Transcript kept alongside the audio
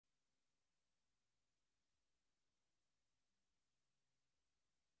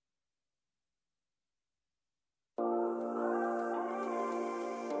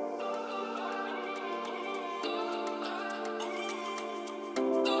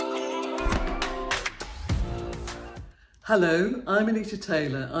Hello, I'm Anita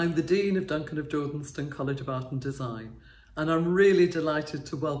Taylor. I'm the Dean of Duncan of Jordanstone College of Art and Design, and I'm really delighted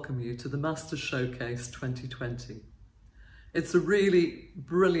to welcome you to the Masters Showcase 2020. It's a really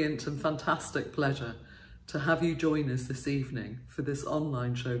brilliant and fantastic pleasure to have you join us this evening for this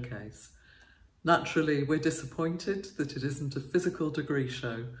online showcase. Naturally, we're disappointed that it isn't a physical degree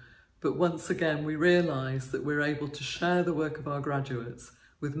show, but once again we realise that we're able to share the work of our graduates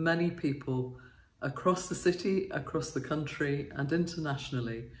with many people across the city, across the country and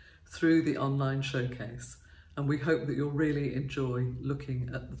internationally through the online showcase. And we hope that you'll really enjoy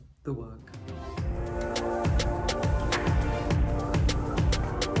looking at the work.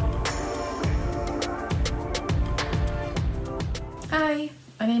 Hi,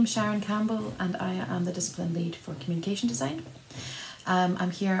 my name is Sharon Campbell and I am the Discipline Lead for Communication Design. I'm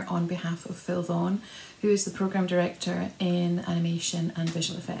here on behalf of Phil Vaughan, who is the Programme Director in Animation and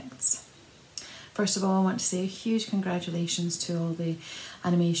Visual Effects. First of all, I want to say a huge congratulations to all the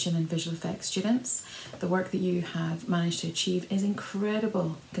animation and visual effects students. The work that you have managed to achieve is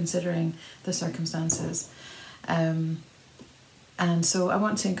incredible considering the circumstances. And so I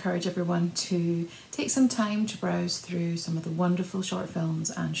want to encourage everyone to take some time to browse through some of the wonderful short films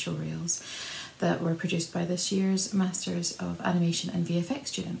and showreels that were produced by this year's Masters of Animation and VFX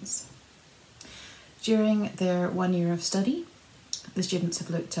students. During their 1 year of study, the students have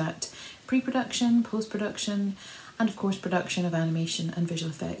looked at pre-production, post-production, and of course production of animation and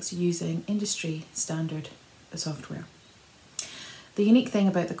visual effects using industry standard software. The unique thing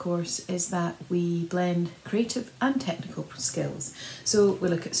about the course is that we blend creative and technical skills. So we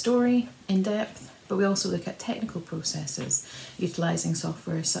look at story in depth, but we also look at technical processes, utilising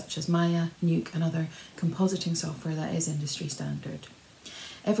software such as Maya, Nuke and other compositing software that is industry standard.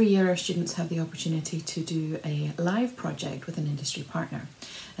 Every year our students have the opportunity to do a live project with an industry partner.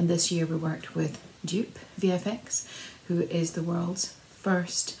 And this year we worked with Dupe VFX, who is the world's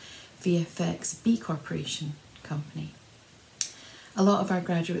first VFX B Corporation company. A lot of our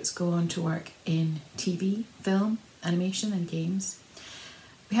graduates go on to work in TV, film, animation and games.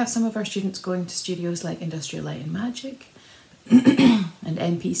 We have some of our students going to studios like Industrial Light and Magic and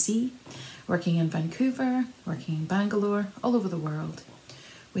MPC, working in Vancouver, working in Bangalore, all over the world.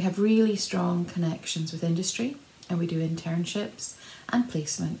 We have really strong connections with industry and we do internships and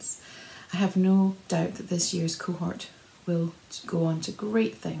placements. I have no doubt that this year's cohort will go on to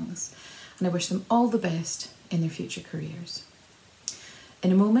great things and I wish them all the best in their future careers.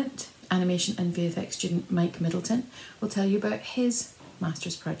 In a moment, animation and VFX student Mike Middleton will tell you about his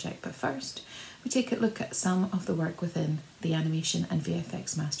master's project, but first we take a look at some of the work within the Animation and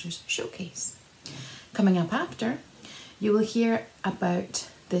VFX Masters Showcase. Coming up after, you will hear about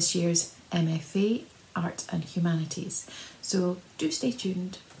this year's MFA Art and Humanities, so do stay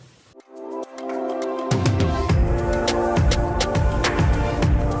tuned.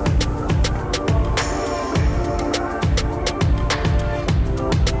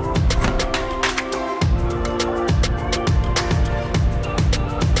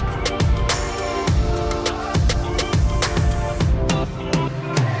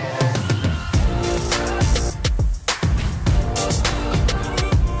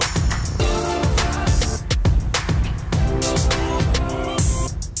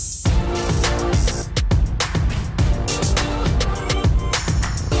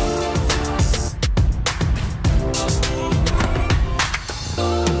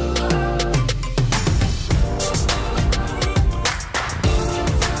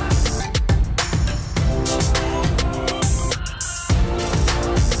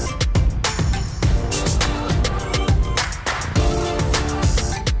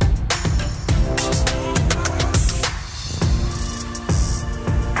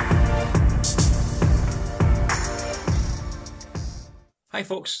 Hi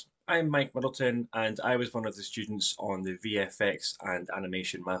folks, I'm Mike Middleton and I was one of the students on the VFX and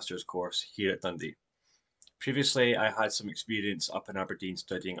Animation Masters course here at Dundee. Previously I had some experience up in Aberdeen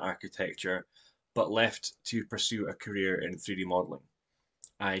studying architecture but left to pursue a career in 3D modelling.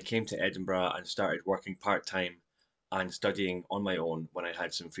 I came to Edinburgh and started working part-time and studying on my own when I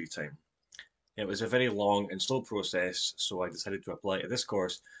had some free time. It was a very long and slow process, so I decided to apply to this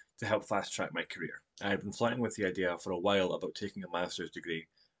course to help fast track my career. I had been flirting with the idea for a while about taking a master's degree,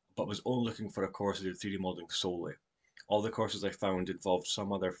 but was only looking for a course that did 3D modelling solely. All the courses I found involved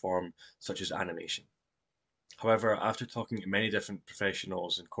some other form, such as animation. However, after talking to many different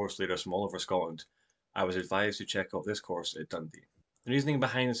professionals and course leaders from all over Scotland, I was advised to check out this course at Dundee. The reasoning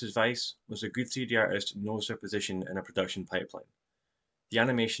behind this advice was a good 3D artist knows their position in a production pipeline. The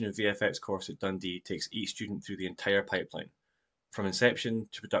Animation and VFX course at Dundee takes each student through the entire pipeline, from inception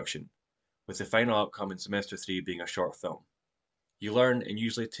to production, with the final outcome in semester 3 being a short film. You learn and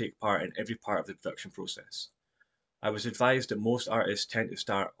usually take part in every part of the production process. I was advised that most artists tend to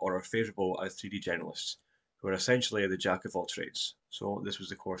start or are favourable as 3D generalists, who are essentially the jack of all trades, so this was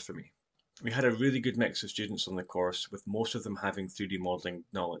the course for me. We had a really good mix of students on the course, with most of them having 3D modelling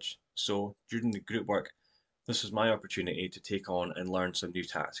knowledge, so during the group work, this was my opportunity to take on and learn some new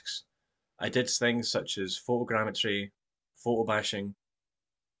tasks. I did things such as photogrammetry, photo bashing,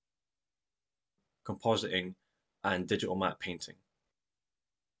 compositing, and digital matte painting.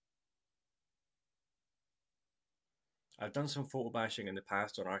 I've done some photo bashing in the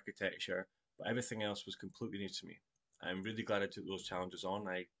past on architecture, but everything else was completely new to me. I'm really glad I took those challenges on.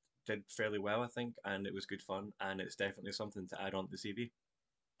 I did fairly well, I think, and it was good fun, and it's definitely something to add on to the CV.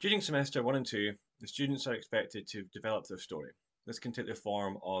 During semester 1 and 2, the students are expected to develop their story. This can take the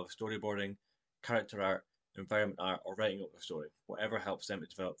form of storyboarding, character art, environment art, or writing up their story, whatever helps them to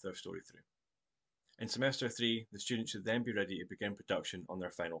develop their story through. In semester 3, the students should then be ready to begin production on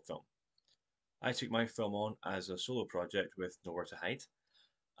their final film. I took my film on as a solo project with nowhere to hide.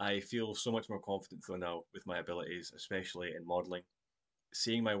 I feel so much more confident though now with my abilities, especially in modelling.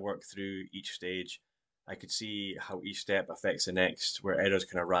 Seeing my work through each stage, I could see how each step affects the next, where errors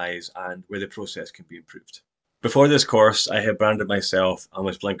can arise and where the process can be improved. Before this course, I had branded myself and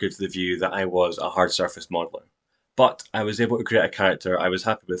was blinkered to the view that I was a hard surface modeller. But I was able to create a character I was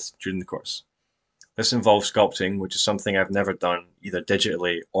happy with during the course. This involves sculpting, which is something I've never done, either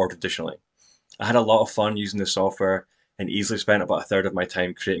digitally or traditionally. I had a lot of fun using the software and easily spent about a third of my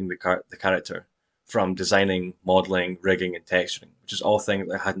time creating the character, from designing, modelling, rigging and texturing, which is all things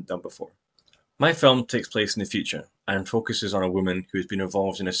that I hadn't done before. My film takes place in the future and focuses on a woman who has been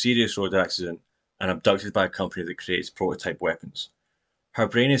involved in a serious road accident and abducted by a company that creates prototype weapons. Her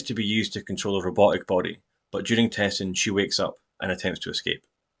brain is to be used to control a robotic body, but during testing she wakes up and attempts to escape.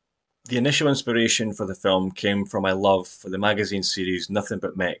 The initial inspiration for the film came from my love for the magazine series Nothing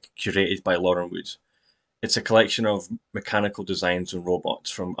But Mech, curated by Lauren Wood. It's a collection of mechanical designs and robots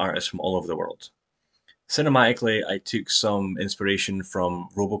from artists from all over the world. Cinematically, I took some inspiration from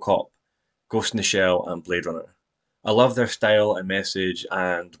RoboCop, Ghost in the Shell and Blade Runner. I love their style and message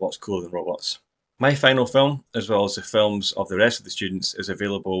and what's cooler than robots. My final film, as well as the films of the rest of the students, is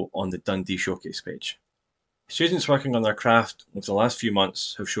available on the Dundee Showcase page. Students working on their craft over the last few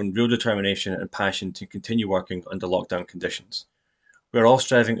months have shown real determination and passion to continue working under lockdown conditions. We are all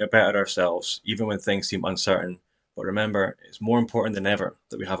striving to better ourselves, even when things seem uncertain, but remember, it's more important than ever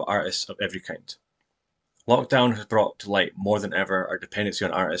that we have artists of every kind. Lockdown has brought to light more than ever our dependency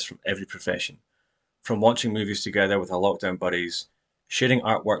on artists from every profession. From watching movies together with our lockdown buddies, sharing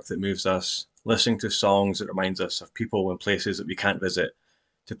artwork that moves us, listening to songs that reminds us of people and places that we can't visit,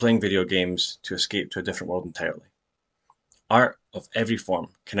 to playing video games to escape to a different world entirely. Art of every form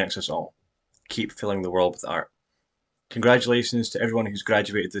connects us all. Keep filling the world with art. Congratulations to everyone who's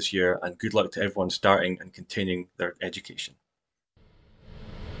graduated this year, and good luck to everyone starting and continuing their education.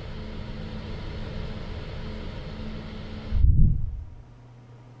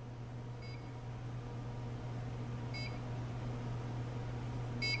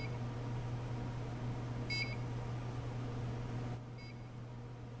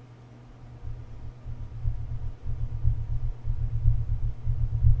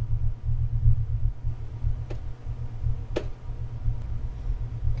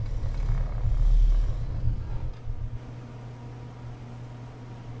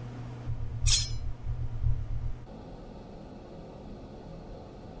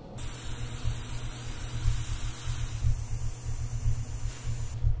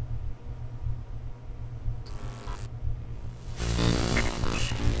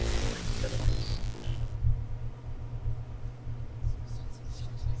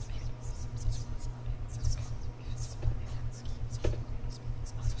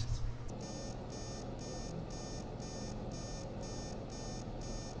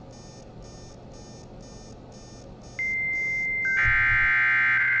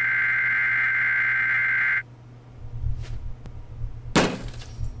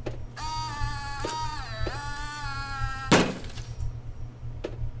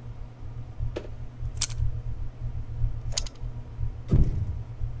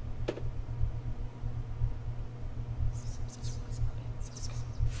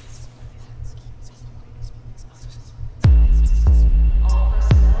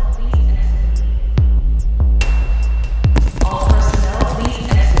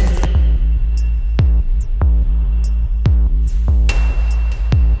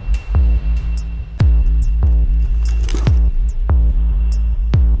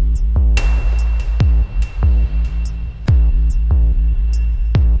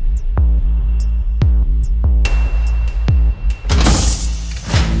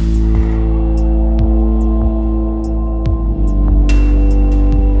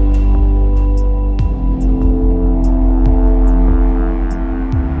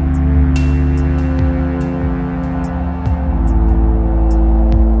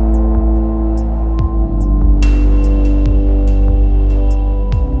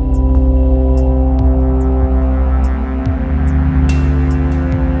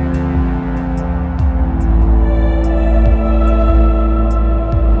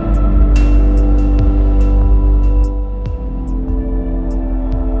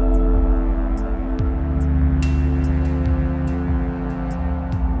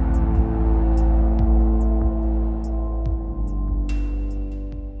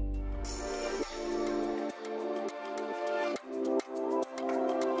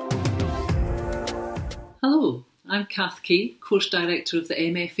 I'm Kath Kay, Course Director of the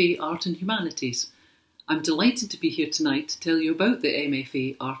MFA Art and Humanities. I'm delighted to be here tonight to tell you about the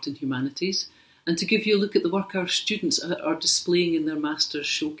MFA Art and Humanities and to give you a look at the work our students are displaying in their Masters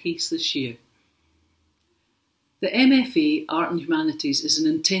Showcase this year. The MFA Art and Humanities is an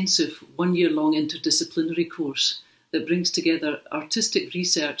intensive one-year-long interdisciplinary course that brings together artistic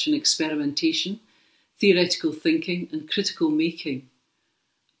research and experimentation, theoretical thinking and critical making.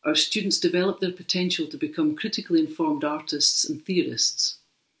 Our students develop their potential to become critically informed artists and theorists.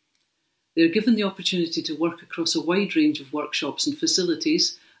 They are given the opportunity to work across a wide range of workshops and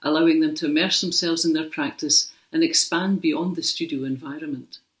facilities, allowing them to immerse themselves in their practice and expand beyond the studio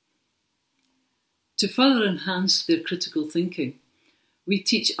environment. To further enhance their critical thinking, we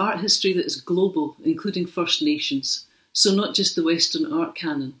teach art history that is global, including First Nations, so not just the Western art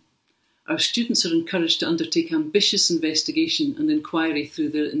canon. Our students are encouraged to undertake ambitious investigation and inquiry through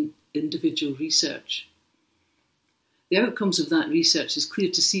their individual research. The outcomes of that research is clear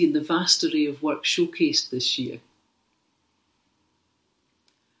to see in the vast array of work showcased this year.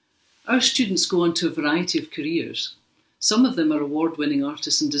 Our students go on to a variety of careers. Some of them are award-winning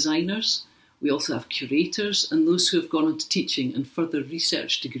artists and designers. We also have curators and those who have gone on to teaching and further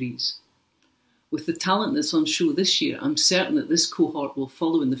research degrees. With the talent that's on show this year, I'm certain that this cohort will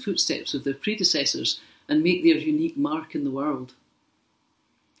follow in the footsteps of their predecessors and make their unique mark in the world.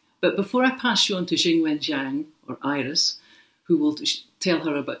 But before I pass you on to Jingwen Zhang, or Iris, who will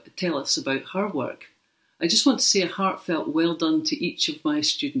tell us about her work, I just want to say a heartfelt well done to each of my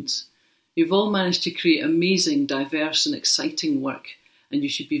students. You've all managed to create amazing, diverse and exciting work, and you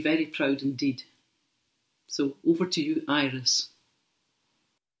should be very proud indeed. So over to you, Iris.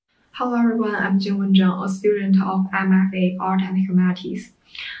 Hello everyone, I'm Jingwen Zhang, a student of MFA Art and Humanities.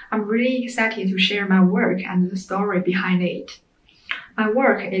 I'm really excited to share my work and the story behind it. My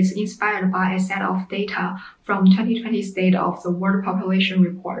work is inspired by a set of data from 2020 State of the World Population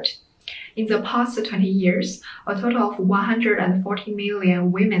Report. In the past 20 years, a total of 140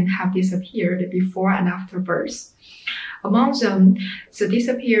 million women have disappeared before and after birth. Among them, the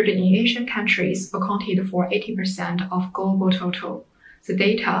disappeared in Asian countries accounted for 80% of global total. The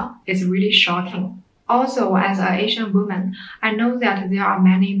data is really shocking. Also, as an Asian woman, I know that there are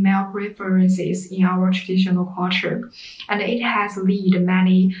many male preferences in our traditional culture, and it has led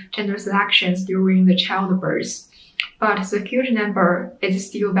many gender selections during the childbirth. But the huge number is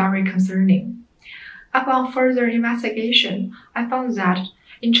still very concerning. Upon further investigation, I found that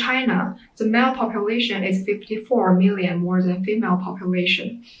in China, the male population is 54 million more than female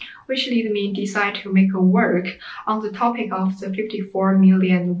population, which led me to decide to make a work on the topic of the 54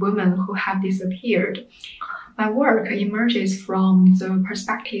 million women who have disappeared. My work emerges from the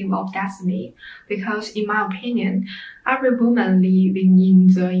perspective of destiny, because in my opinion, every woman living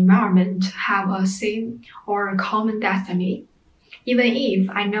in the environment have a same or a common destiny. Even if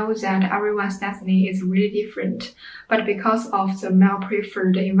I know that everyone's destiny is really different, but because of the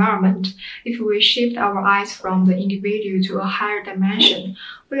male-preferred environment, if we shift our eyes from the individual to a higher dimension,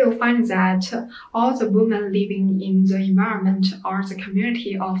 we will find that all the women living in the environment are the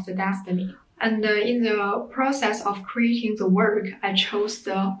community of the destiny. And in the process of creating the work, I chose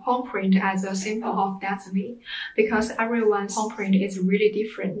the palm print as a symbol of destiny, because everyone's palm print is really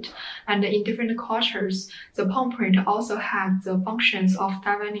different. And in different cultures, the palm print also has the functions of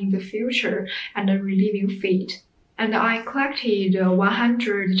divining the future and reliving fate. And I collected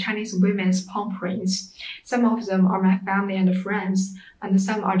 100 Chinese women's palm prints. Some of them are my family and friends, and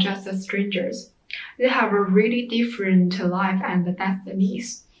some are just strangers. They have a really different life and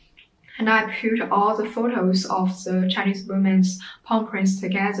destinies. And I put all the photos of the Chinese women's palm prints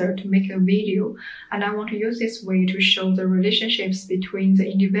together to make a video, and I want to use this way to show the relationships between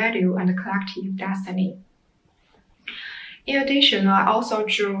the individual and the collective destiny. In addition, I also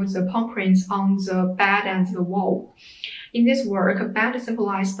drew the palm prints on the bed and the wall. In this work, a bed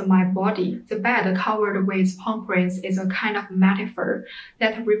symbolized my body. The bed covered with palm prints is a kind of metaphor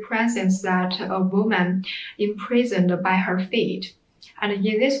that represents that a woman imprisoned by her fate. And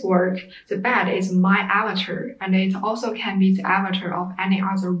in this work, the bed is my avatar, and it also can be the avatar of any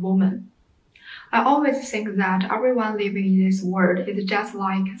other woman. I always think that everyone living in this world is just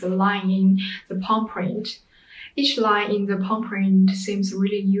like the line in the palm print. Each line in the palm print seems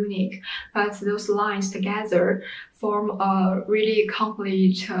really unique, but those lines together form a really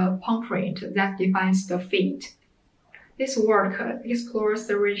complete palm print that defines the fate. This work explores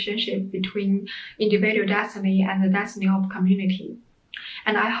the relationship between individual destiny and the destiny of community.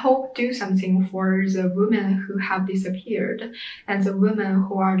 And I hope to do something for the women who have disappeared and the women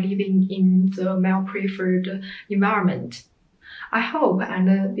who are living in the male-preferred environment. I hope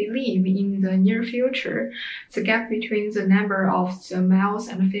and believe in the near future, the gap between the number of the males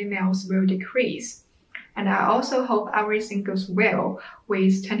and females will decrease. And I also hope everything goes well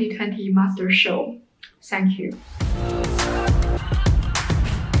with 2020 Master Show. Thank you.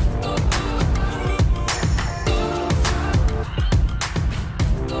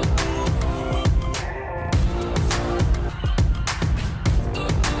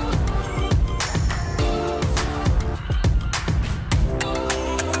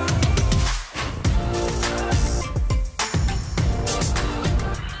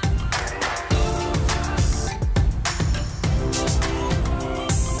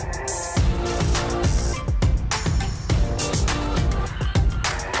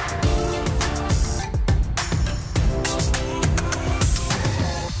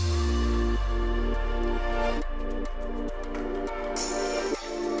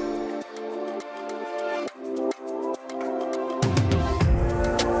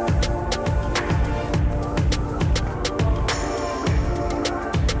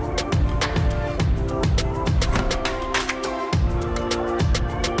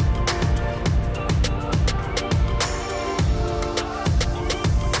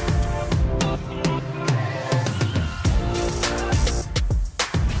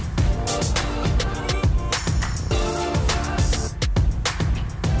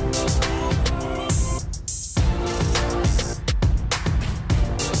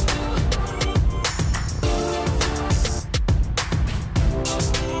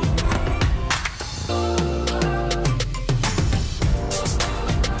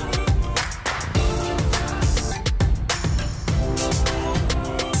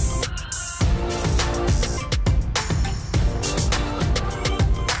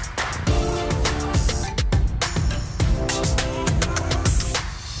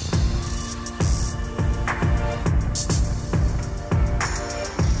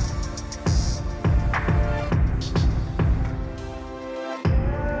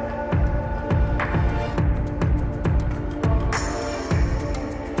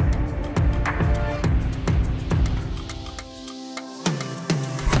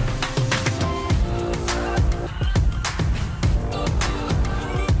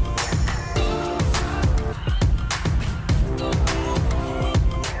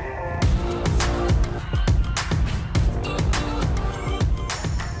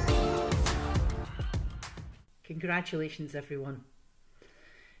 Congratulations, everyone.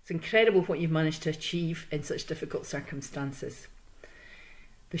 It's incredible what you've managed to achieve in such difficult circumstances.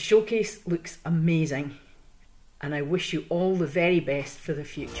 The showcase looks amazing, and I wish you all the very best for the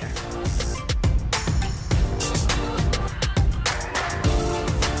future.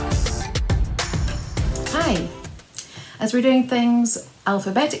 Hi! As we're doing things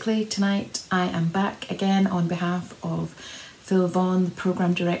alphabetically tonight, I am back again on behalf of Phil Vaughan, the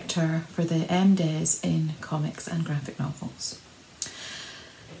Programme Director for the MDes in Comics and Graphic Novels.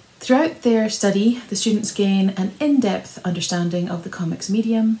 Throughout their study, the students gain an in-depth understanding of the comics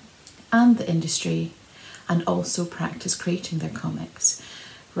medium and the industry, and also practice creating their comics,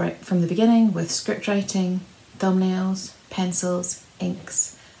 right from the beginning with script writing, thumbnails, pencils,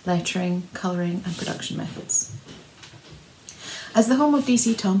 inks, lettering, colouring and production methods. As the home of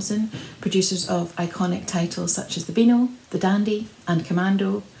DC Thomson, producers of iconic titles such as The Beano, The Dandy and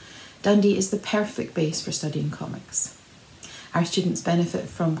Commando, Dundee is the perfect base for studying comics. Our students benefit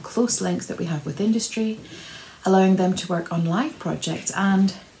from close links that we have with industry, allowing them to work on live projects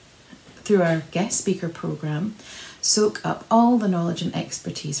and, through our guest speaker programme, soak up all the knowledge and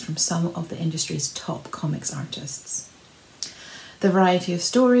expertise from some of the industry's top comics artists. The variety of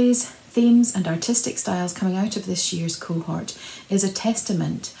stories, themes and artistic styles coming out of this year's cohort is a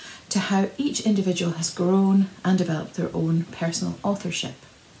testament to how each individual has grown and developed their own personal authorship.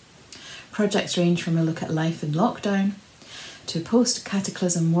 Projects range from a look at life in lockdown to a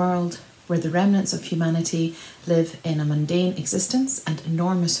post-cataclysm world where the remnants of humanity live in a mundane existence and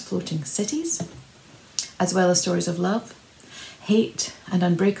enormous floating cities, as well as stories of love, hate and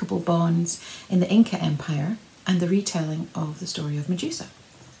unbreakable bonds in the Inca Empire and the retelling of the story of Medusa.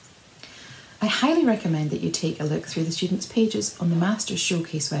 I highly recommend that you take a look through the students' pages on the Masters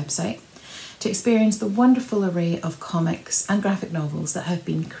Showcase website to experience the wonderful array of comics and graphic novels that have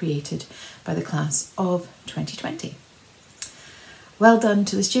been created by the class of 2020. Well done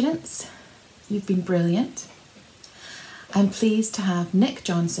to the students, you've been brilliant. I'm pleased to have Nick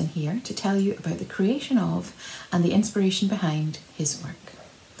Johnson here to tell you about the creation of and the inspiration behind his work.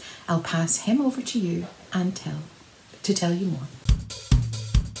 I'll pass him over to you and to tell you more.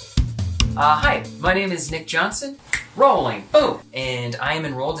 Hi, my name is Nick Johnson. Rolling, boom! And I am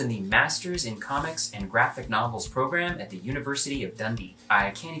enrolled in the Masters in Comics and Graphic Novels program at the University of Dundee. I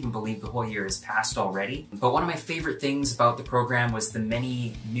can't even believe the whole year has passed already, but one of my favorite things about the program was the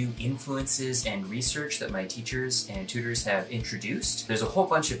many new influences and research that my teachers and tutors have introduced. There's a whole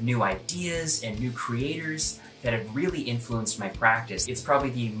bunch of new ideas and new creators that have really influenced my practice. It's probably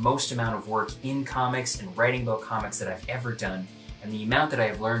the most amount of work in comics and writing about comics that I've ever done. And the amount that I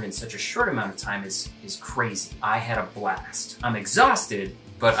have learned in such a short amount of time is crazy. I had a blast. I'm exhausted,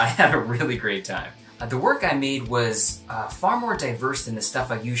 but I had a really great time. The work I made was far more diverse than the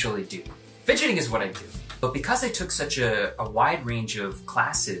stuff I usually do. Fidgeting is what I do. But because I took such a wide range of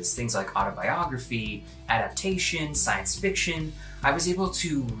classes, things like autobiography, adaptation, science fiction, I was able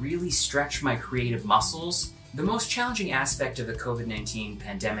to really stretch my creative muscles. The most challenging aspect of the COVID-19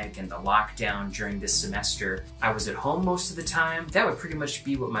 pandemic and the lockdown during this semester, I was at home most of the time. That would pretty much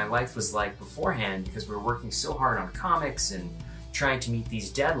be what my life was like beforehand because we were working so hard on comics and trying to meet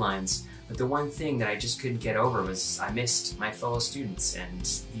these deadlines. But the one thing that I just couldn't get over was I missed my fellow students and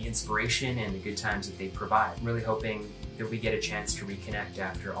the inspiration and the good times that they provide. I'm really hoping that we get a chance to reconnect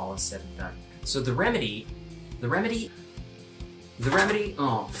after all is said and done. So the remedy,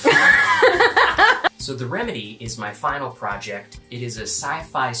 So The Remedy is my final project. It is a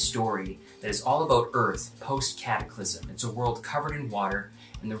sci-fi story that is all about Earth post-cataclysm. It's a world covered in water,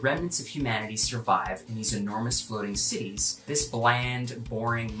 and the remnants of humanity survive in these enormous floating cities. This bland,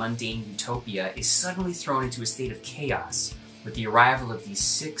 boring, mundane utopia is suddenly thrown into a state of chaos with the arrival of these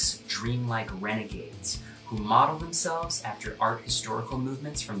 6 dreamlike renegades who model themselves after art historical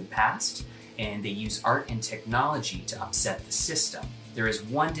movements from the past, and they use art and technology to upset the system. There is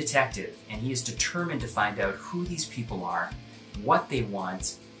one detective, and he is determined to find out who these people are, what they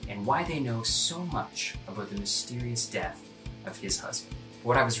want, and why they know so much about the mysterious death of his husband.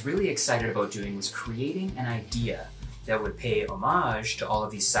 What I was really excited about doing was creating an idea that would pay homage to all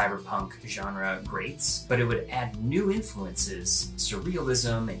of these cyberpunk genre greats, but it would add new influences,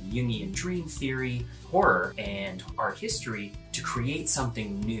 surrealism and Jungian dream theory, horror, and art history to create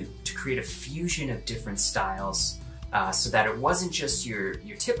something new, to create a fusion of different styles, so that it wasn't just your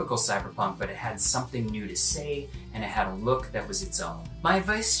typical cyberpunk, but it had something new to say, and it had a look that was its own. My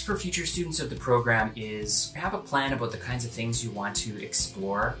advice for future students of the program is have a plan about the kinds of things you want to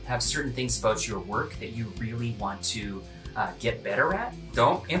explore, have certain things about your work that you really want to get better at.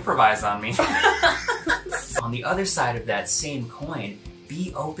 Don't improvise on me. On the other side of that same coin,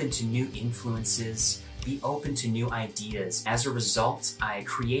 be open to new influences, be open to new ideas. As a result, I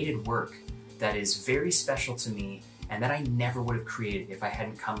created work that is very special to me and that I never would have created if I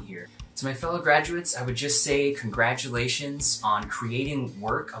hadn't come here. To my fellow graduates, I would just say congratulations on creating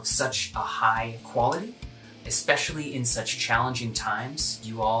work of such a high quality, especially in such challenging times.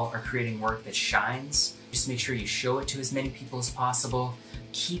 You all are creating work that shines. Just make sure you show it to as many people as possible.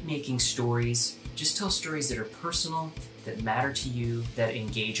 Keep making stories. Just tell stories that are personal, that matter to you, that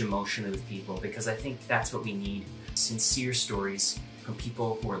engage emotionally with people, because I think that's what we need. Sincere stories from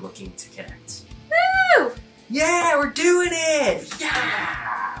people who are looking to connect. Woo! Yeah, we're doing it!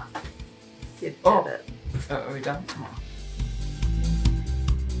 Yeah! You did it. Are we done? Come on.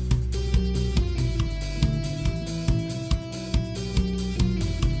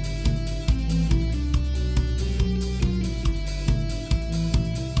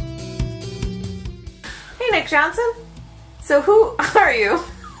 Hey, Nick Johnson. So who are you?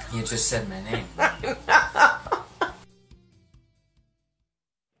 You just said my name.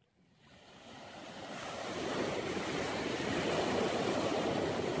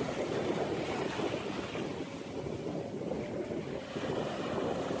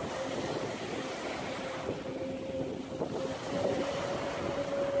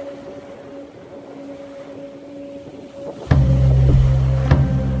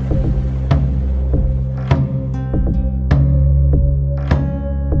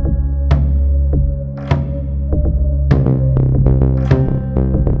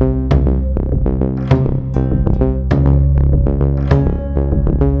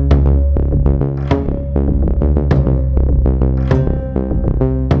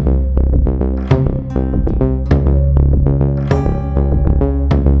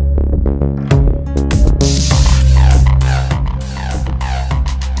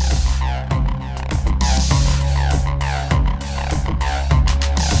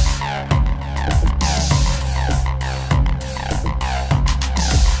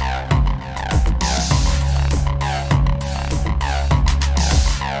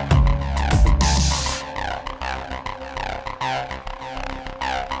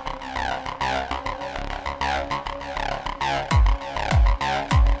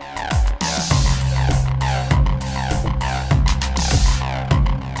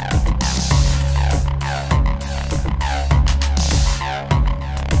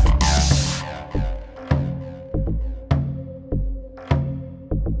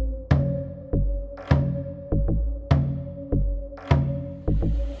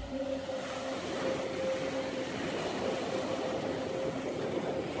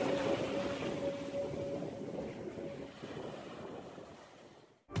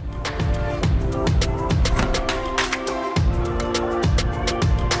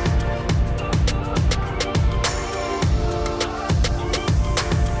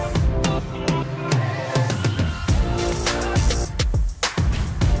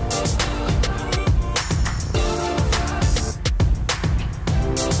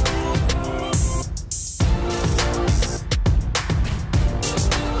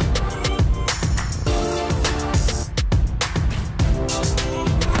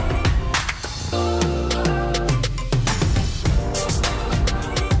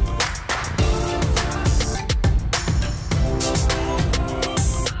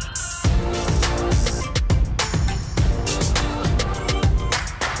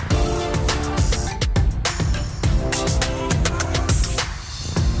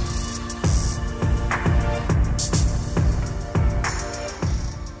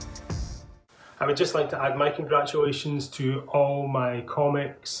 just like to add my congratulations to all my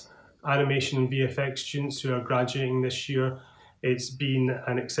comics, animation and VFX students who are graduating this year. It's been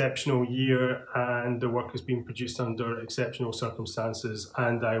an exceptional year and the work has been produced under exceptional circumstances,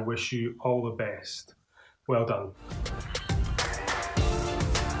 and I wish you all the best. Well done.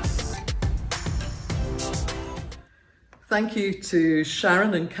 Thank you to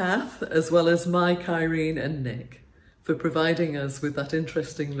Sharon and Kath, as well as Mike, Irene and Nick, for providing us with that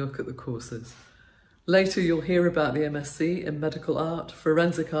interesting look at the courses. Later you'll hear about the MSc in Medical Art,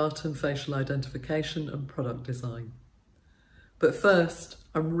 Forensic Art and Facial Identification and Product Design. But first,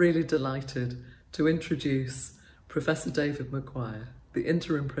 I'm really delighted to introduce Professor David McGuire, the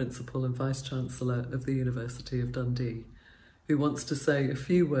Interim Principal and Vice-Chancellor of the University of Dundee, who wants to say a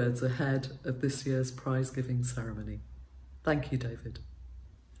few words ahead of this year's prize-giving ceremony. Thank you, David,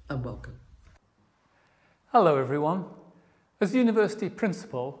 and welcome. Hello, everyone. As University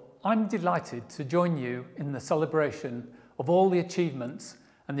Principal, I'm delighted to join you in the celebration of all the achievements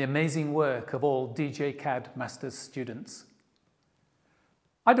and the amazing work of all DJCAD Masters students.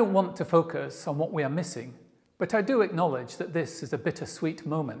 I don't want to focus on what we are missing, but I do acknowledge that this is a bittersweet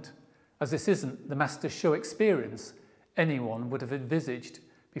moment, as this isn't the Masters Show experience anyone would have envisaged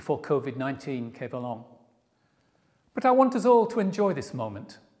before COVID-19 came along. But I want us all to enjoy this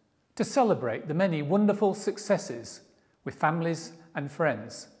moment, to celebrate the many wonderful successes with families and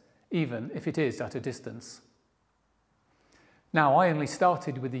friends, even if it is at a distance. Now, I only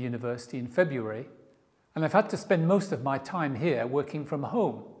started with the university in February, and I've had to spend most of my time here working from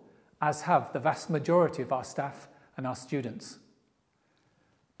home, as have the vast majority of our staff and our students.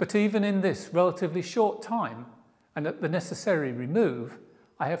 But even in this relatively short time, and at the necessary remove,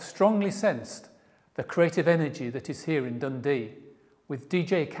 I have strongly sensed the creative energy that is here in Dundee, with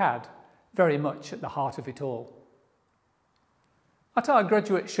DJCAD very much at the heart of it all. At our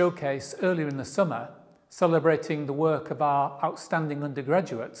graduate showcase earlier in the summer, celebrating the work of our outstanding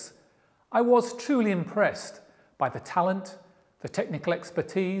undergraduates, I was truly impressed by the talent, the technical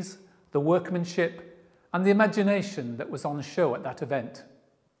expertise, the workmanship, and the imagination that was on show at that event.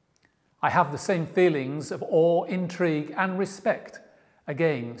 I have the same feelings of awe, intrigue, and respect,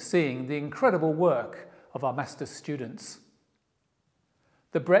 again seeing the incredible work of our master's students.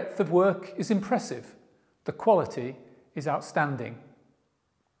 The breadth of work is impressive, the quality is outstanding.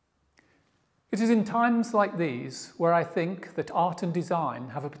 It is in times like these where I think that art and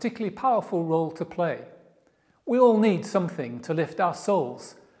design have a particularly powerful role to play. We all need something to lift our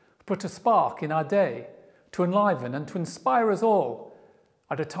souls, put a spark in our day, to enliven and to inspire us all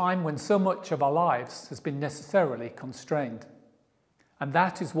at a time when so much of our lives has been necessarily constrained. And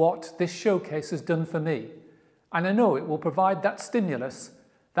that is what this showcase has done for me. And I know it will provide that stimulus,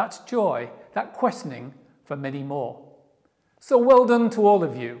 that joy, that questioning for many more. So well done to all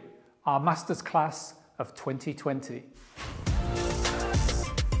of you, our Masters Class of 2020.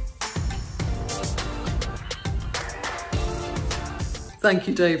 Thank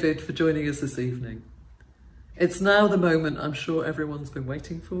you, David, for joining us this evening. It's now the moment I'm sure everyone's been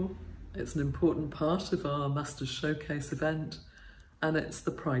waiting for. It's an important part of our Masters Showcase event, and it's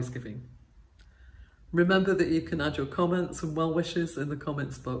the prize giving. Remember that you can add your comments and well wishes in the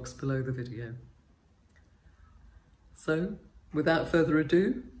comments box below the video. So, without further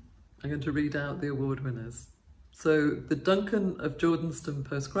ado, I'm going to read out the award winners. So, the Duncan of Jordanstone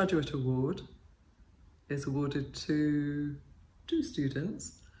Postgraduate Award is awarded to 2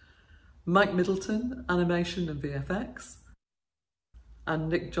 students, Mike Middleton, Animation and VFX, and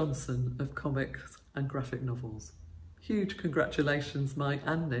Nick Johnson of Comics and Graphic Novels. Huge congratulations, Mike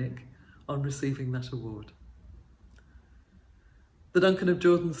and Nick, on receiving that award. The Duncan of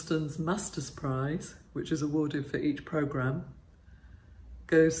Jordanstone's Masters Prize, which is awarded for each programme,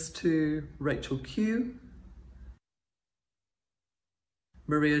 goes to Rachel Q,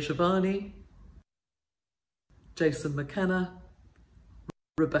 Maria Giovanni, Jason McKenna,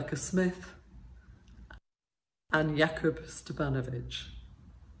 Rebecca Smith, and Jakub Stepanovic.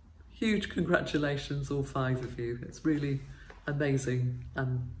 Huge congratulations, all 5 of you. It's really amazing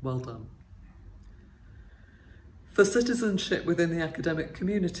and well done. For citizenship within the academic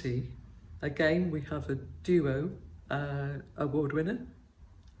community, again, we have a duo award winner,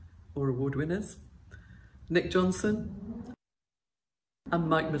 or award winners, Nick Johnson and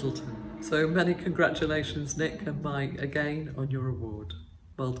Mike Middleton. So many congratulations, Nick and Mike, again on your award.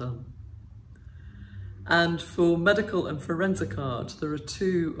 Well done. And for medical and forensic art, there are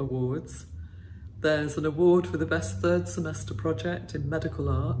 2 awards. There's an award for the best 3rd semester project in medical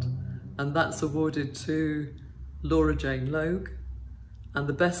art, and that's awarded to Laura Jane Logue, and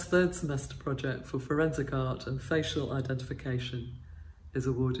the best 3rd semester project for forensic art and facial identification is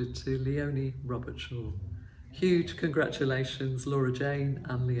awarded to Leonie Robertshaw. Huge congratulations, Laura Jane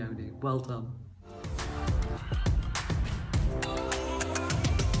and Leonie. Well done.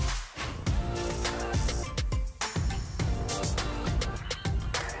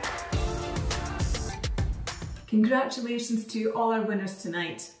 Congratulations to all our winners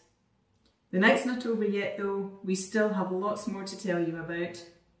tonight. The night's not over yet though, we still have lots more to tell you about.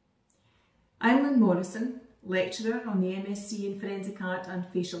 I'm Lynn Morrison, lecturer on the MSc in Forensic Art and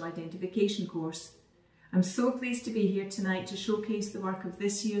Facial Identification course. I'm so pleased to be here tonight to showcase the work of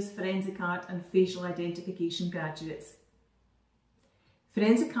this year's Forensic Art and Facial Identification graduates.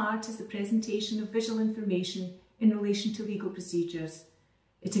 Forensic Art is the presentation of visual information in relation to legal procedures.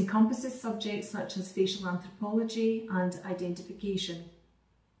 It encompasses subjects such as facial anthropology and identification.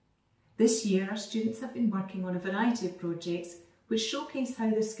 This year, our students have been working on a variety of projects which showcase how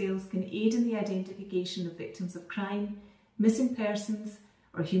their skills can aid in the identification of victims of crime, missing persons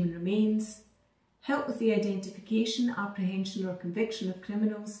or human remains, help with the identification, apprehension or conviction of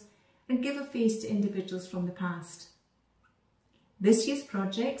criminals, and give a face to individuals from the past. This year's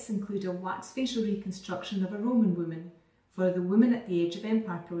projects include a wax facial reconstruction of a Roman woman for the Women at the Edge of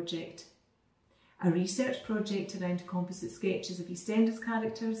Empire project, a research project around composite sketches of EastEnders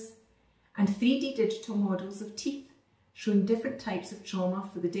characters, and 3D digital models of teeth showing different types of trauma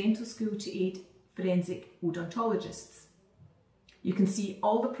for the dental school to aid forensic odontologists. You can see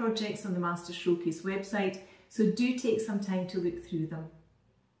all the projects on the Masters Showcase website, so do take some time to look through them.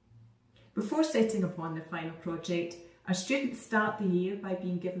 Before setting upon their final project, our students start the year by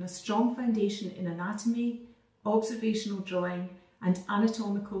being given a strong foundation in anatomy, observational drawing, and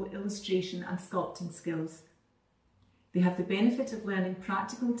anatomical illustration and sculpting skills. They have the benefit of learning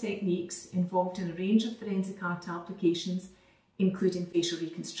practical techniques involved in a range of forensic art applications, including facial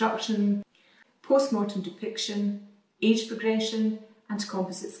reconstruction, post-mortem depiction, age progression, and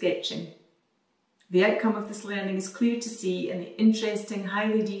composite sketching. The outcome of this learning is clear to see in the interesting,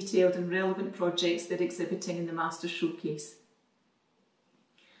 highly detailed and relevant projects they're exhibiting in the Masters Showcase.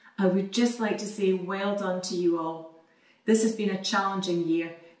 I would just like to say well done to you all. This has been a challenging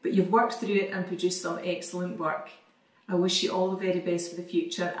year, but you've worked through it and produced some excellent work. I wish you all the very best for the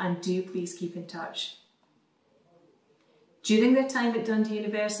future, and do please keep in touch. During their time at Dundee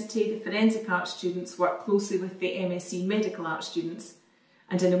University, the Forensic Arts students work closely with the MSc Medical Arts students,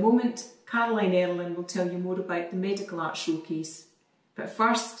 and in a moment, Caroline Erlin will tell you more about the Medical Arts Showcase. But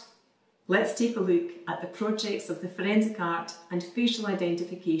first, let's take a look at the projects of the Forensic Art and Facial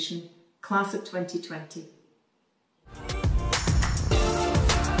Identification Class of 2020.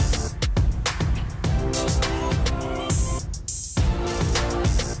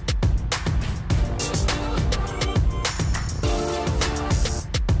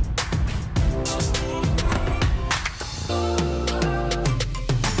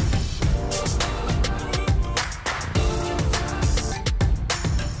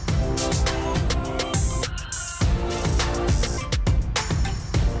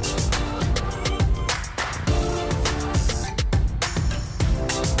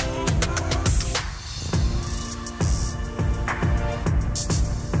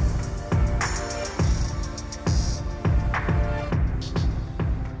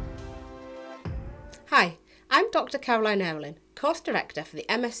 Hi, I'm Dr. Caroline Erlin, Course Director for the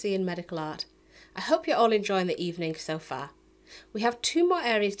MSc in Medical Art. I hope you're all enjoying the evening so far. We have 2 more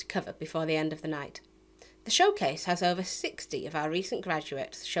areas to cover before the end of the night. The showcase has over 60 of our recent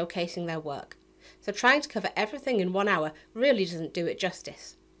graduates showcasing their work, so trying to cover everything in 1 hour really doesn't do it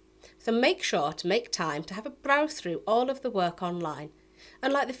justice. So make sure to make time to have a browse through all of the work online.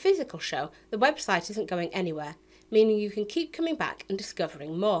 Unlike the physical show, the website isn't going anywhere, meaning you can keep coming back and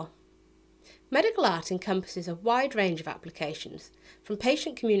discovering more. Medical art encompasses a wide range of applications, from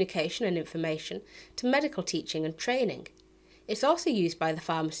patient communication and information to medical teaching and training. It's also used by the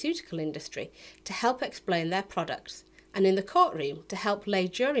pharmaceutical industry to help explain their products, and in the courtroom to help lay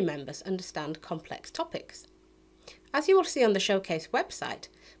jury members understand complex topics. As you will see on the Showcase website,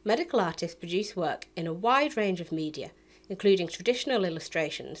 medical artists produce work in a wide range of media, including traditional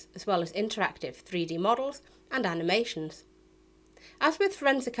illustrations as well as interactive 3D models and animations. As with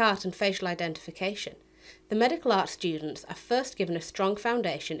forensic art and facial identification, the medical art students are first given a strong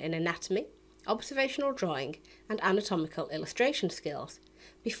foundation in anatomy, observational drawing and anatomical illustration skills,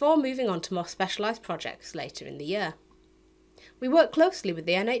 before moving on to more specialised projects later in the year. We work closely with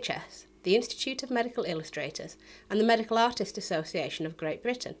the NHS, the Institute of Medical Illustrators and the Medical Artists Association of Great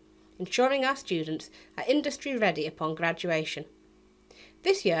Britain, ensuring our students are industry ready upon graduation.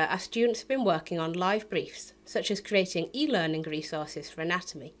 This year, our students have been working on live briefs, such as creating e-learning resources for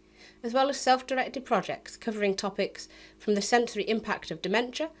anatomy, as well as self-directed projects covering topics from the sensory impact of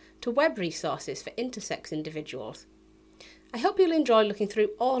dementia to web resources for intersex individuals. I hope you'll enjoy looking through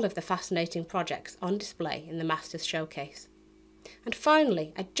all of the fascinating projects on display in the Masters Showcase. And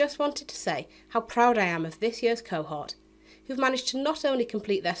finally, I just wanted to say how proud I am of this year's cohort, who've managed to not only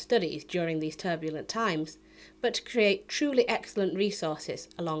complete their studies during these turbulent times, but to create truly excellent resources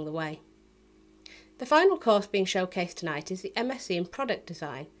along the way. The final course being showcased tonight is the MSc in Product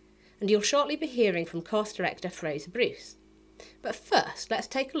Design, and you'll shortly be hearing from course director Fraser Bruce. But first, let's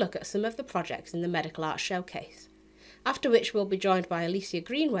take a look at some of the projects in the Medical Arts Showcase, after which we'll be joined by Alicia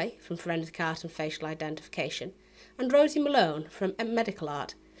Greenway from Forensic Art and Facial Identification, and Rosie Malone from Medical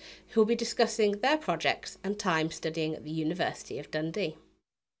Art, who will be discussing their projects and time studying at the University of Dundee.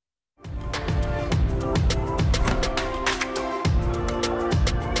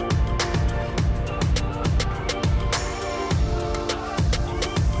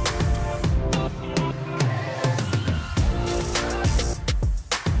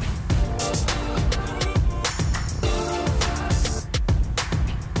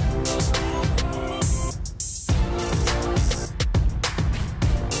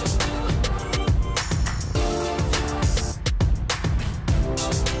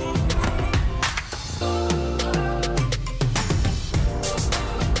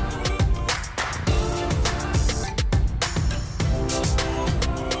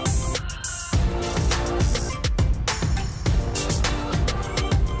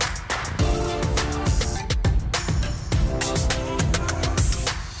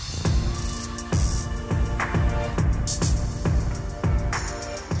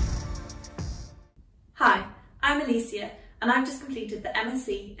 I'm Alicia, and I've just completed the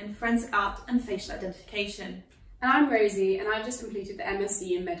MSc in Forensic Art and Facial Identification. And I'm Rosie, and I've just completed the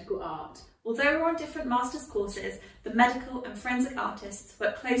MSc in Medical Art. Although we're on different master's courses, the medical and forensic artists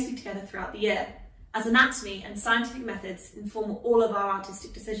work closely together throughout the year, as anatomy and scientific methods inform all of our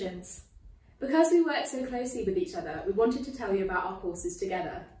artistic decisions. Because we work so closely with each other, we wanted to tell you about our courses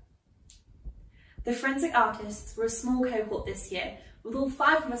together. The forensic artists were a small cohort this year, with all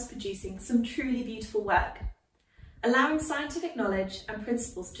 5 of us producing some truly beautiful work. Allowing scientific knowledge and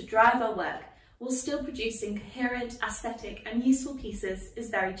principles to drive our work while still producing coherent, aesthetic and useful pieces is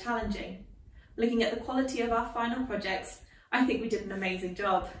very challenging. Looking at the quality of our final projects, I think we did an amazing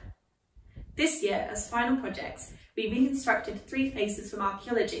job. This year, as final projects, we reconstructed 3 faces from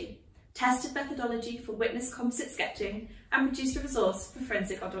archaeology, tested methodology for witness composite sketching and produced a resource for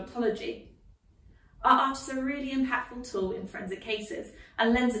forensic odontology. Our art is a really impactful tool in forensic cases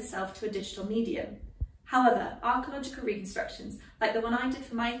and lends itself to a digital medium. However, archaeological reconstructions, like the one I did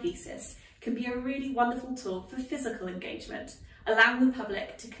for my thesis, can be a really wonderful tool for physical engagement, allowing the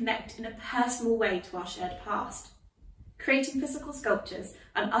public to connect in a personal way to our shared past. Creating physical sculptures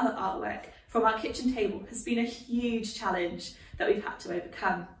and other artwork from our kitchen table has been a huge challenge that we've had to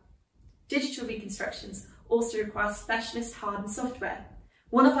overcome. Digital reconstructions also require specialist hard and software.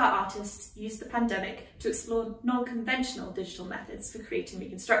 One of our artists used the pandemic to explore non-conventional digital methods for creating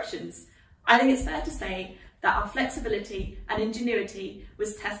reconstructions. I think it's fair to say that our flexibility and ingenuity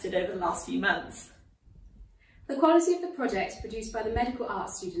was tested over the last few months. The quality of the projects produced by the medical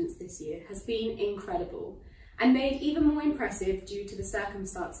arts students this year has been incredible and made even more impressive due to the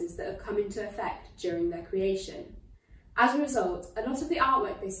circumstances that have come into effect during their creation. As a result, a lot of the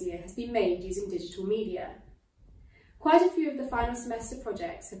artwork this year has been made using digital media. Quite a few of the final semester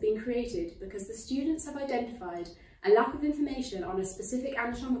projects have been created because the students have identified a lack of information on a specific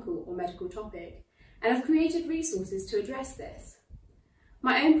anatomical or medical topic and have created resources to address this.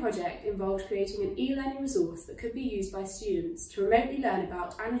 My own project involved creating an e-learning resource that could be used by students to remotely learn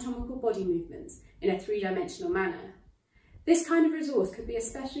about anatomical body movements in a 3-dimensional manner. This kind of resource could be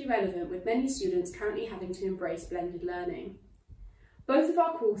especially relevant with many students currently having to embrace blended learning. Both of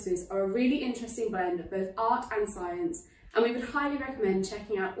our courses are a really interesting blend of both art and science, and we would highly recommend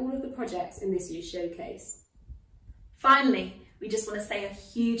checking out all of the projects in this year's showcase. Finally, we just want to say a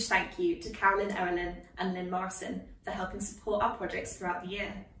huge thank you to Carolyn Erlin and Lynn Morrison for helping support our projects throughout the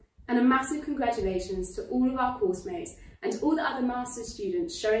year. And a massive congratulations to all of our course mates and all the other master's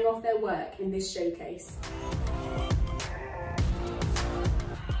students showing off their work in this showcase.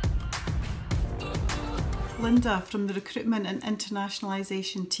 Linda from the Recruitment and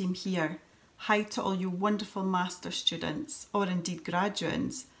Internationalisation team here. Hi to all you wonderful master students, or indeed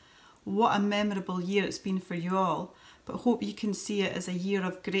graduates. What a memorable year it's been for you all, but hope you can see it as a year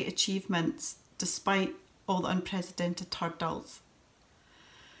of great achievements despite all the unprecedented hurdles.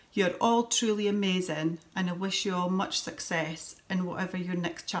 You're all truly amazing, and I wish you all much success in whatever your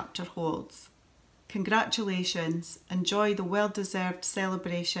next chapter holds. Congratulations, enjoy the well-deserved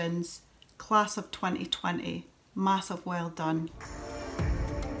celebrations. Class of 2020, massive well done.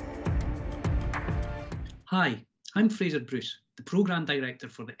 Hi, I'm Fraser Bruce, the Programme Director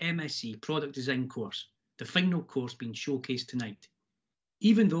for the MSc Product Design course, the final course being showcased tonight.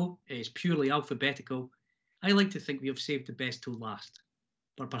 Even though it is purely alphabetical, I like to think we have saved the best till last,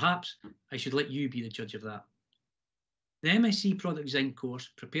 but perhaps I should let you be the judge of that. The MSc Product Design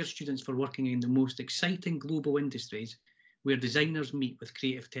course prepares students for working in the most exciting global industries where designers meet with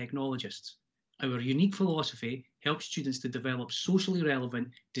creative technologists. Our unique philosophy helps students to develop socially relevant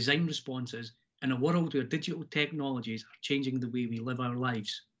design responses in a world where digital technologies are changing the way we live our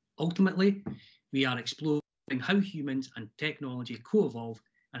lives. Ultimately, we are exploring how humans and technology co-evolve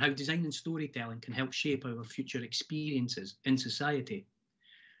and how design and storytelling can help shape our future experiences in society.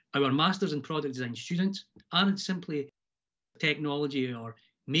 Our Masters in Product Design students aren't simply technology or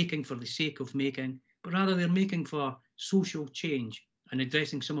making for the sake of making, but rather they're making for social change and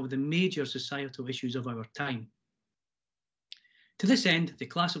addressing some of the major societal issues of our time. To this end, the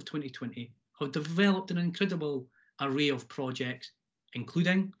class of 2020 have developed an incredible array of projects,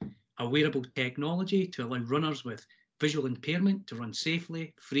 including a wearable technology to allow runners with visual impairment to run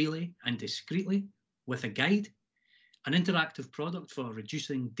safely, freely, and discreetly with a guide, an interactive product for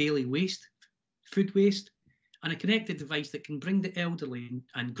reducing daily waste, food waste, and a connected device that can bring the elderly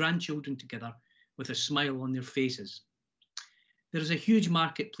and grandchildren together with a smile on their faces. There is a huge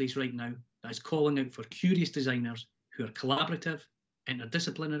marketplace right now that is calling out for curious designers who are collaborative,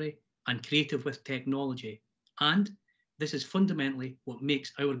 interdisciplinary, and creative with technology. And this is fundamentally what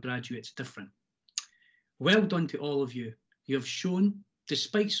makes our graduates different. Well done to all of you. You have shown,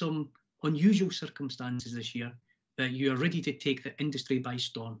 despite some unusual circumstances this year, that you are ready to take the industry by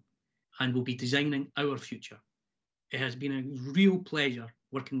storm and will be designing our future. It has been a real pleasure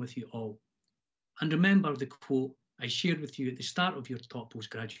working with you all. And remember the quote I shared with you at the start of your top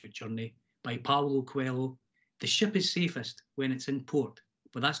postgraduate journey by Paulo Coelho: "The ship is safest when it's in port,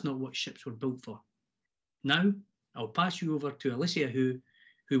 but that's not what ships were built for." Now, I'll pass you over to Alicia, who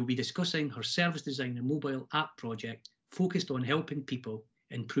will be discussing her service design and mobile app project focused on helping people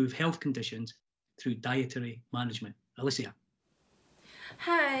improve health conditions through dietary management. Alicia.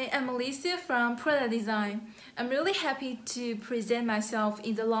 Hi, I'm Alicia from Product Design. I'm really happy to present myself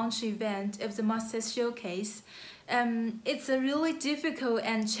in the launch event of the Masters Showcase. It's a really difficult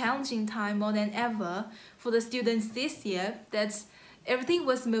and challenging time more than ever for the students this year that everything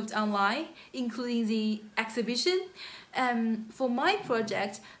was moved online, including the exhibition. For my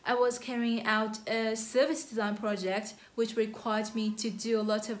project, I was carrying out a service design project which required me to do a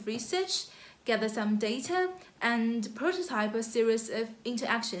lot of research, gather some data, and prototype a series of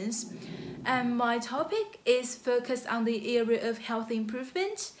interactions. And my topic is focused on the area of health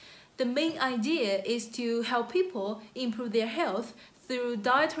improvement. The main idea is to help people improve their health through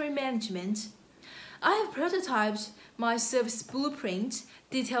dietary management. I have prototyped my service blueprint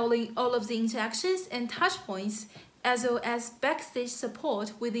detailing all of the interactions and touch points, as well as backstage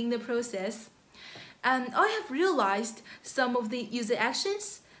support within the process. And I have realized some of the user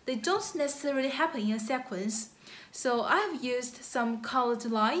actions, they don't necessarily happen in a sequence. So I have used some colored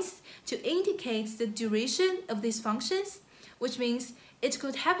lines to indicate the duration of these functions, which means it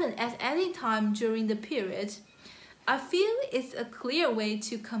could happen at any time during the period. I feel it's a clear way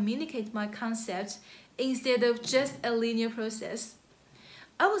to communicate my concept instead of just a linear process.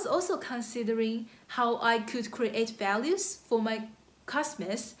 I was also considering how I could create values for my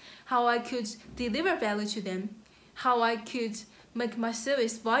customers, how I could deliver value to them, how I could make my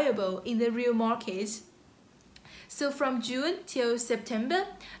service viable in the real market. So from June till September,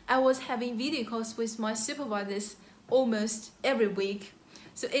 I was having video calls with my supervisors almost every week.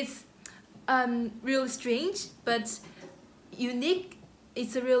 So it's really strange but unique.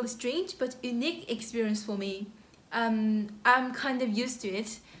 It's a really strange but unique experience for me. I'm kind of used to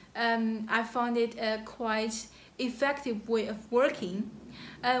it. I found it a quite effective way of working.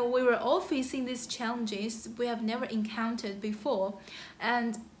 We were all facing these challenges we have never encountered before,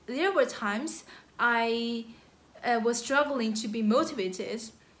 and there were times I was struggling to be motivated,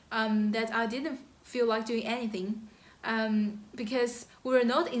 that I didn't feel like doing anything, because we were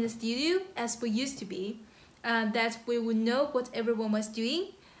not in the studio as we used to be, that we would know what everyone was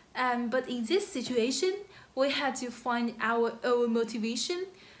doing, but in this situation we had to find our own motivation,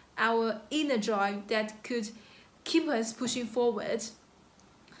 our inner drive that could keep us pushing forward.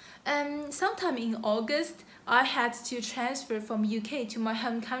 Sometime in August, I had to transfer from UK to my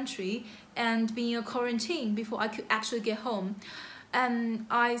home country and be in a quarantine before I could actually get home.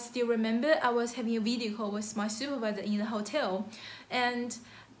 I still remember I was having a video call with my supervisor in the hotel, and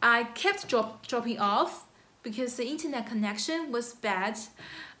I kept dropping off because the internet connection was bad.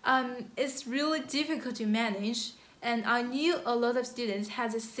 It's really difficult to manage, and I knew a lot of students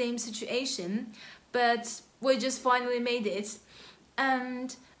had the same situation, but we just finally made it.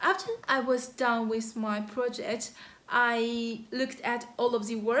 And after I was done with my project, I looked at all of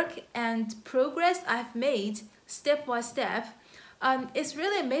the work and progress I've made step by step. It's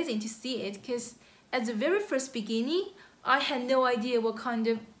really amazing to see it, because at the very first beginning, I had no idea what kind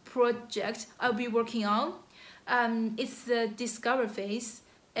of project I'll be working on. It's the discover phase.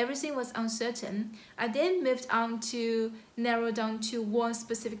 Everything was uncertain. I then moved on to narrow down to one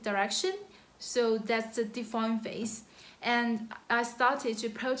specific direction. So that's the define phase. And I started to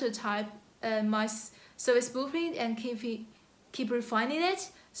prototype my service blueprint and keep refining it.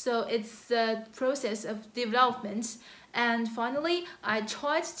 So it's the process of development. And finally, I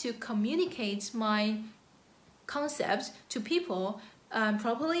tried to communicate my concept to people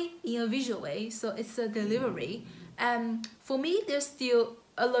properly in a visual way. So it's a delivery. For me, there's still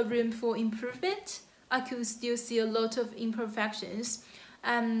a lot of room for improvement. I could still see a lot of imperfections.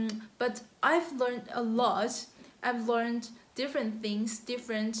 But I've learned a lot. I've learned different things,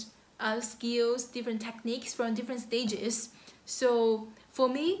 different skills, different techniques from different stages. So for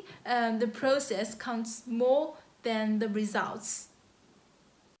me, the process counts more than the results.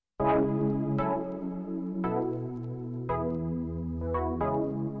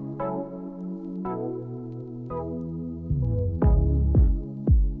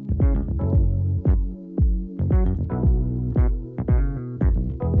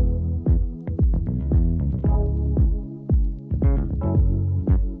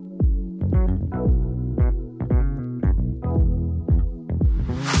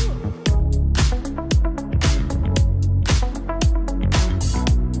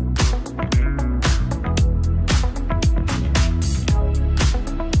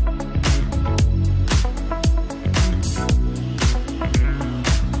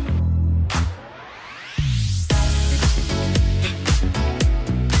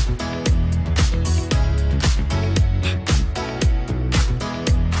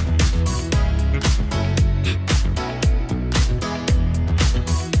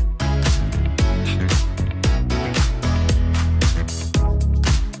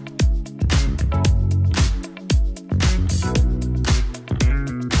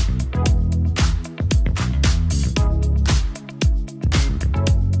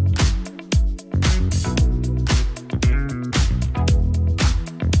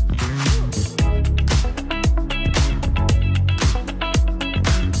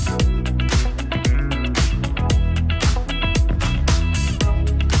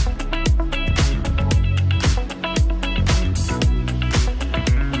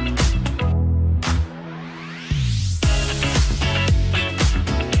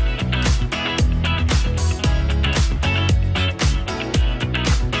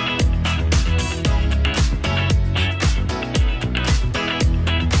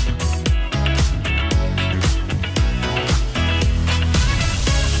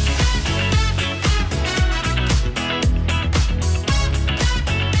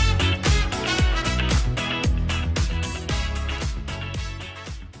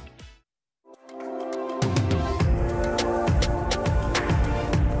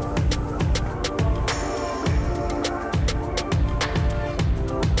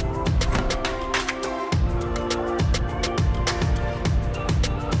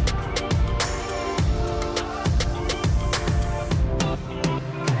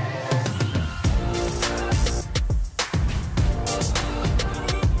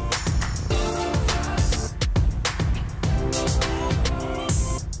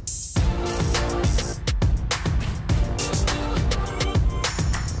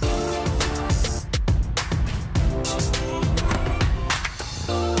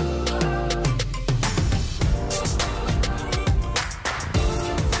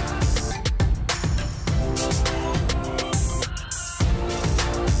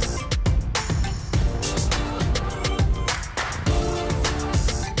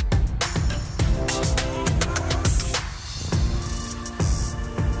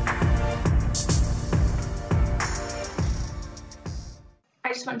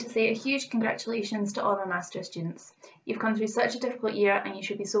 I just want to say a huge congratulations to all our Master's students. You've come through such a difficult year and you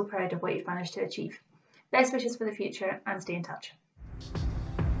should be so proud of what you've managed to achieve. Best wishes for the future and stay in touch.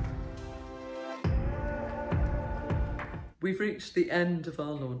 We've reached the end of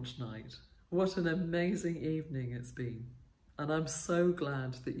our launch night. What an amazing evening it's been. And I'm so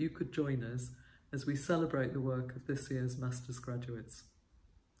glad that you could join us as we celebrate the work of this year's Master's graduates.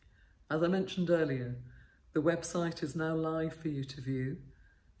 As I mentioned earlier, the website is now live for you to view,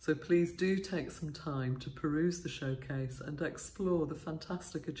 So please do take some time to peruse the showcase and explore the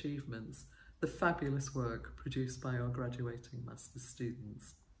fantastic achievements, the fabulous work produced by our graduating Master's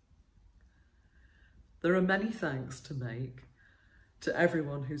students. There are many thanks to make to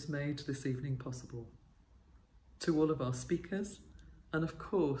everyone who's made this evening possible, to all of our speakers, and of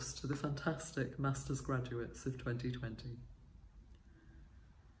course to the fantastic Master's graduates of 2020.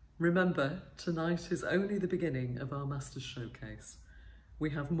 Remember, tonight is only the beginning of our Master's Showcase. We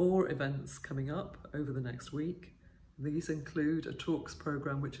have more events coming up over the next week. These include a talks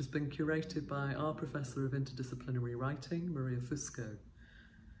programme which has been curated by our Professor of Interdisciplinary Writing, Maria Fusco.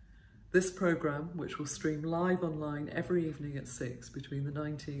 This programme, which will stream live online every evening at 6 between the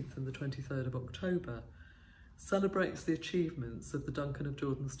 19th and the 23rd of October, celebrates the achievements of the Duncan of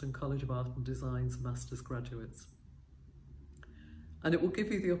Jordanstone College of Art and Design's Master's graduates. And it will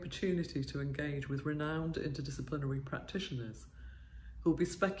give you the opportunity to engage with renowned interdisciplinary practitioners who will be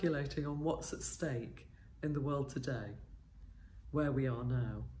speculating on what's at stake in the world today, where we are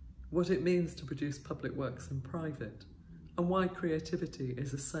now, what it means to produce public works in private, and why creativity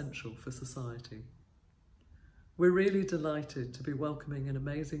is essential for society. We're really delighted to be welcoming an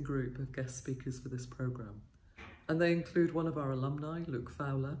amazing group of guest speakers for this programme, and they include one of our alumni, Luke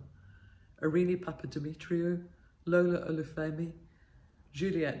Fowler, Irini Papadimitriou, Lola Olufemi,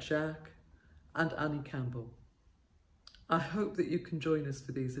 Juliette Jacques, and Annie Campbell. I hope that you can join us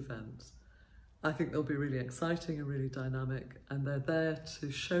for these events. I think they'll be really exciting and really dynamic, and they're there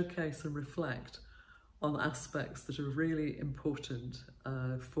to showcase and reflect on aspects that are really important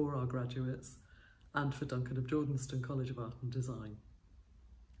for our graduates and for Duncan of Jordanstone College of Art and Design.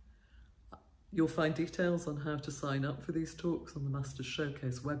 You'll find details on how to sign up for these talks on the Masters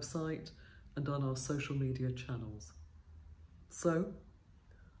Showcase website and on our social media channels. So,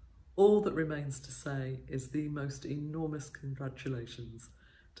 all that remains to say is the most enormous congratulations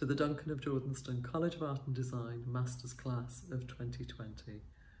to the Duncan of Jordanstone College of Art and Design Masters Class of 2020.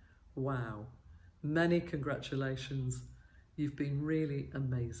 Wow, many congratulations. You've been really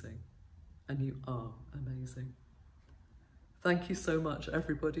amazing, and you are amazing. Thank you so much,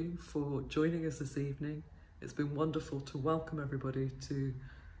 everybody, for joining us this evening. It's been wonderful to welcome everybody to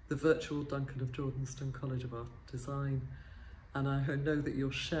the virtual Duncan of Jordanstone College of Art and Design. And I know that you'll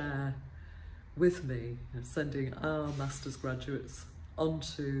share with me sending our Master's graduates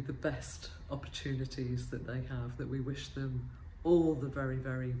onto the best opportunities that they have, that we wish them all the very,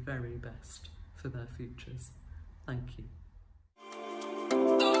 very, very best for their futures. Thank you.